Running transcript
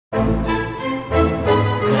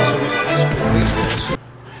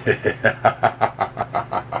The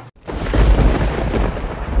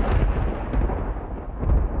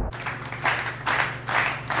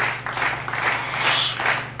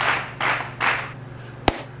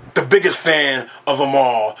biggest fan of them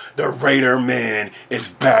all, the Raider Man, is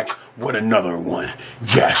back with another one.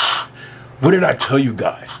 Yes. What did I tell you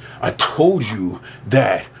guys? I told you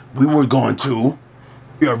that we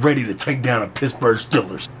are ready to take down the Pittsburgh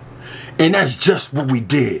Steelers. And that's just what we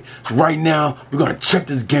did. So right now, we're going to check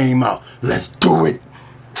this game out. Let's do it.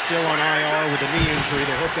 Still on IR with a knee injury.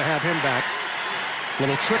 They hope to have him back.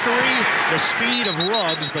 Little trickery, the speed of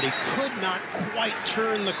Ruggs, but he could not quite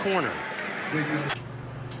turn the corner.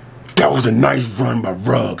 That was a nice run by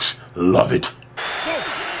Ruggs. Love it.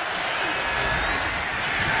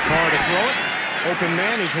 Carr to throw it. Open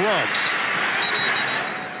man is Ruggs.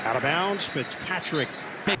 Out of bounds, Fitzpatrick.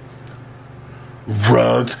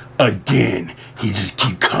 Ruggs again. He just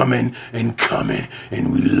keep coming and coming,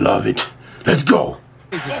 and we love it. Let's go.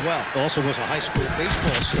 As well. Also was a high school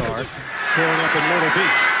baseball star growing up in Myrtle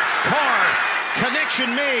Beach. Carr,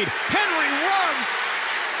 connection made. Henry Ruggs.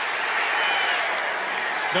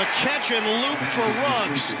 The catch and loop for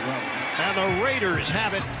Ruggs. And the Raiders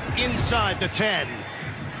have it inside the 10.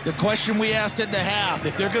 The question we asked at the half,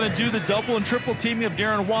 if they're going to do the double and triple teaming of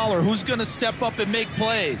Darren Waller, who's going to step up and make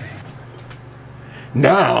plays?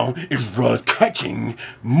 Now it's Ruggs catching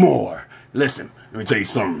more. Listen, let me tell you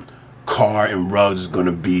something. Carr and Ruggs is going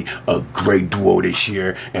to be a great duo this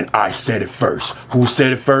year, and I said it first. Who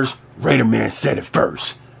said it first? Raider Man said it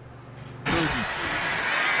first.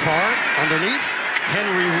 Carr underneath.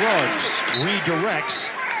 Henry Ruggs redirects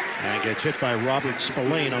and gets hit by Robert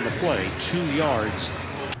Spillane on the play. 2 yards.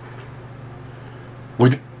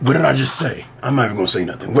 What did I just say? I'm not even going to say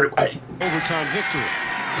nothing. Overtime victory.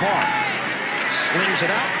 Carr slings it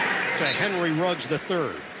out to Henry Ruggs III.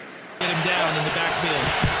 Get him down in the backfield.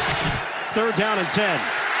 3rd down and 10.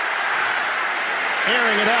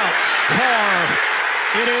 Airing it out. Carr.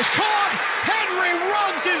 It is caught. Henry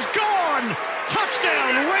Ruggs is gone.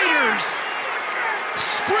 Touchdown Raiders.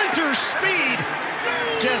 Sprinter speed.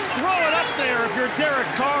 Just throw it up there if you're Derek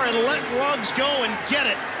Carr and let Ruggs go and get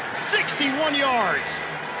it. 61 yards.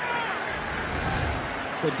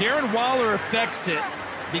 So Darren Waller affects it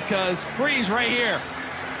because Freeze right here.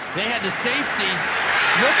 They had the safety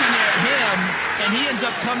looking at him, and he ends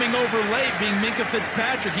up coming over late, being Minkah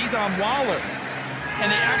Fitzpatrick. He's on Waller.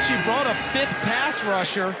 And they actually brought a 5th pass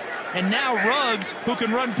rusher, and now Ruggs, who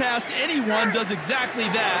can run past anyone, does exactly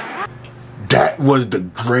that. That was the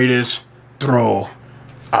greatest throw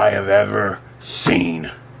I have ever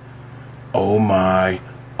seen. Oh my,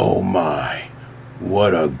 oh my.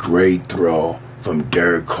 What a great throw from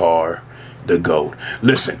Derek Carr, the GOAT.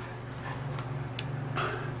 Listen,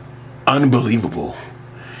 unbelievable.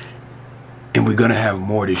 And we're going to have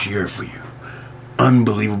more this year for you.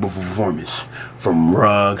 Unbelievable performance from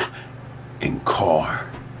Ruggs and Carr.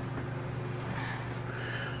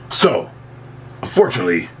 So,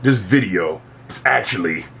 unfortunately, this video is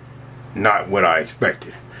actually not what I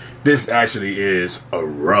expected. This actually is a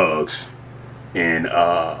Ruggs and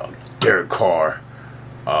Derek Carr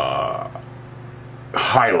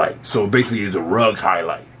highlight. So basically it's a Ruggs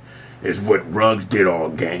highlight. It's what Ruggs did all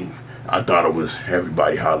game. I thought it was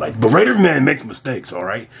everybody highlight. But Raider Man makes mistakes, all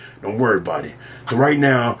right? Don't worry about it. So right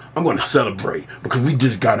now, I'm going to celebrate because we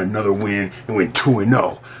just got another win and went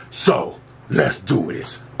 2-0. So let's do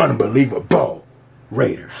this. Unbelievable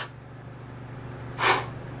Raiders.